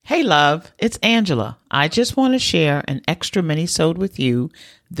Hey love, it's Angela. I just want to share an extra mini-sode with you.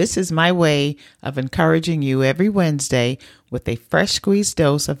 This is my way of encouraging you every Wednesday with a fresh squeezed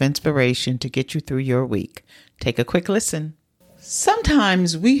dose of inspiration to get you through your week. Take a quick listen.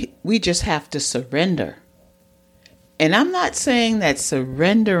 Sometimes we just have to surrender. And I'm not saying that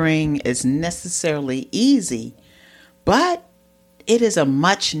surrendering is necessarily easy, but it is a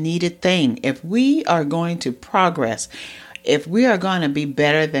much needed thing. If we are going to progress, if we are going to be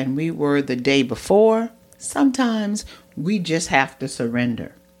better than we were the day before, sometimes we just have to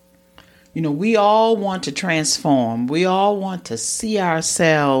surrender. You know, we all want to transform. We all want to see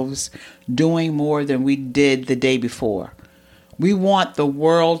ourselves doing more than we did the day before. We want the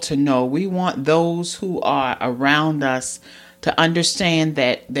world to know. We want those who are around us to understand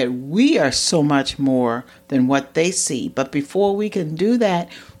that we are so much more than what they see. But before we can do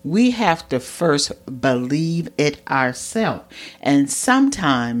that, we have to first believe it ourselves. And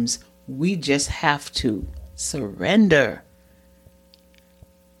sometimes we just have to surrender.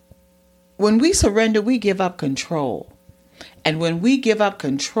 When we surrender, we give up control. And when we give up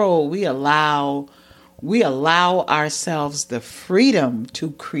control, we allow ourselves the freedom to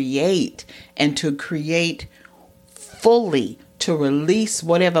create and to create fully, to release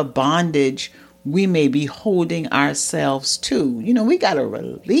whatever bondage we may be holding ourselves to. You know, we got to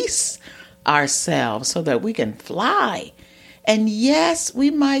release ourselves so that we can fly. And yes, we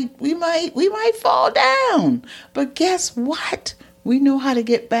might fall down, but guess what? We know how to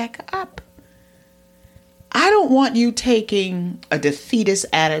get back up. I don't want you taking a defeatist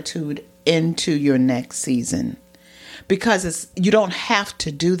attitude into your next season, because you don't have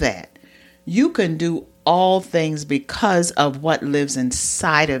to do that. You can do all things because of what lives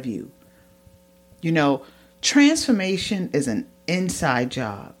inside of you. You know, transformation is an inside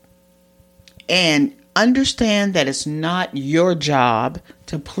job. And understand that it's not your job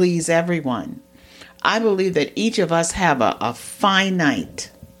to please everyone. I believe that each of us have a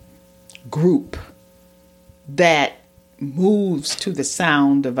finite group that moves to the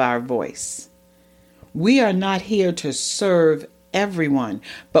sound of our voice. We are not here to serve everyone,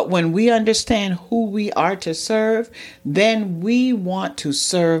 but when we understand who we are to serve, then we want to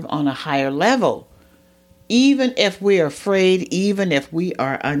serve on a higher level. Even if we're afraid, even if we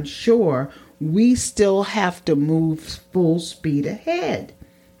are unsure, we still have to move full speed ahead.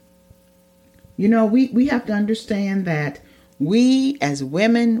 You know, we have to understand that we as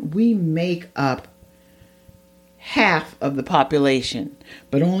women, we make up half of the population,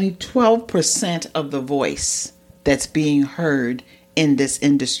 but only 12% of the voice that's being heard in this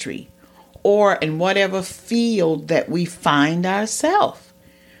industry or in whatever field that we find ourselves.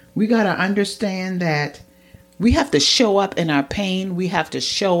 We got to understand that we have to show up in our pain. We have to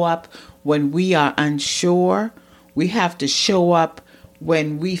show up when we are unsure. We have to show up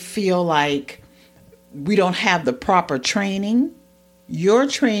when we feel like we don't have the proper training. Your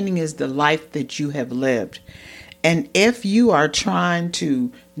training is the life that you have lived. And if you are trying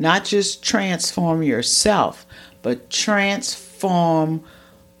to not just transform yourself, but transform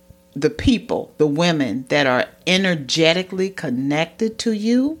the people, the women that are energetically connected to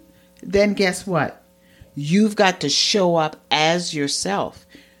you, then guess what? You've got to show up as yourself.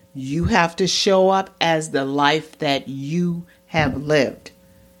 You have to show up as the life that you have lived.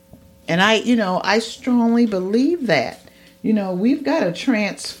 And I strongly believe that. You know, we've got to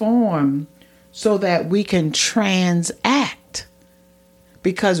transform so that we can transact.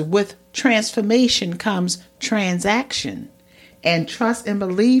 Because with transformation comes transaction. And trust and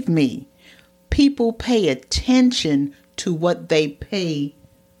believe me, people pay attention to what they pay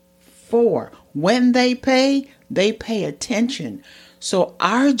for. When they pay attention. So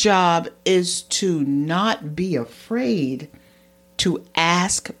our job is to not be afraid to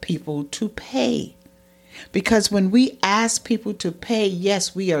ask people to pay. Because when we ask people to pay,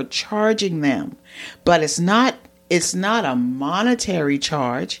 yes, we are charging them. But it's not a monetary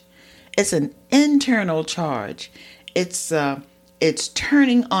charge. It's an internal charge. It's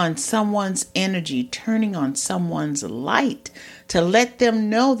turning on someone's energy, turning on someone's light to let them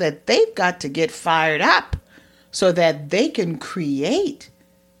know that they've got to get fired up so that they can create.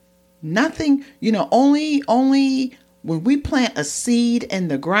 Nothing, only when we plant a seed in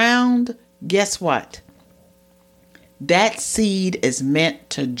the ground, guess what? That seed is meant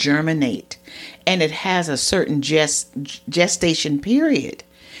to germinate, and it has a certain gestation period.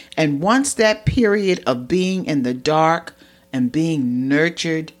 And once that period of being in the dark and being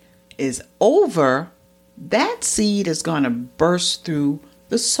nurtured is over, that seed is going to burst through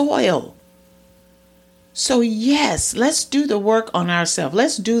the soil. So yes, let's do the work on ourselves.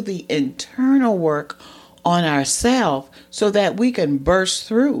 Let's do the internal work on ourselves so that we can burst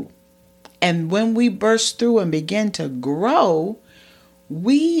through. And when we burst through and begin to grow,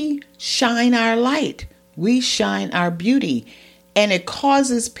 we shine our light. We shine our beauty. And it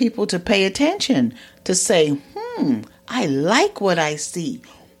causes people to pay attention, to say, I like what I see.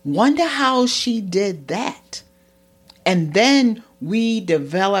 Wonder how she did that. And then we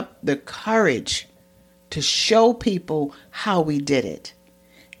develop the courage to show people how we did it.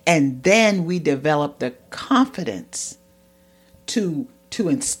 And then we develop the confidence to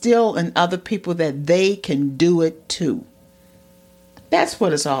instill in other people that they can do it too. That's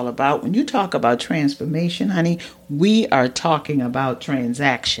what it's all about. When you talk about transformation, honey, we are talking about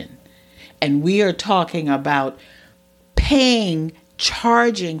transaction. And we are talking about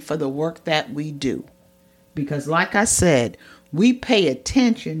charging for the work that we do. Because like I said, we pay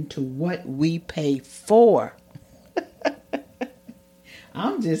attention to what we pay for.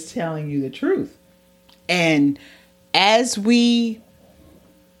 I'm just telling you the truth. And as we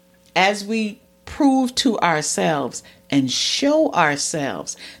prove to ourselves and show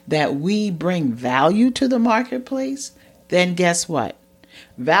ourselves that we bring value to the marketplace, then guess what?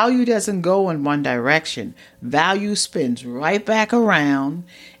 Value doesn't go in one direction. Value spins right back around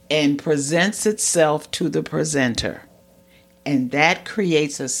and presents itself to the presenter. And that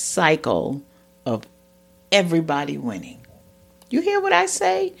creates a cycle of everybody winning. You hear what I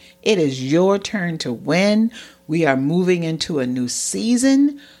say? It is your turn to win. We are moving into a new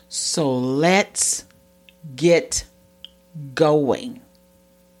season. So let's get going.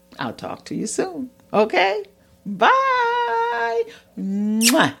 I'll talk to you soon. Okay? Bye.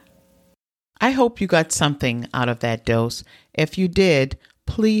 Mwah. I hope you got something out of that dose. If you did,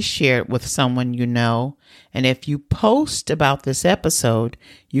 please share it with someone you know. And if you post about this episode,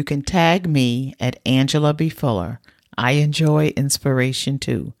 you can tag me at Angela B. Fuller. I enjoy inspiration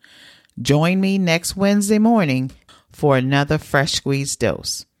too. Join me next Wednesday morning for another Fresh Squeezed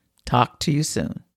dose. Talk to you soon.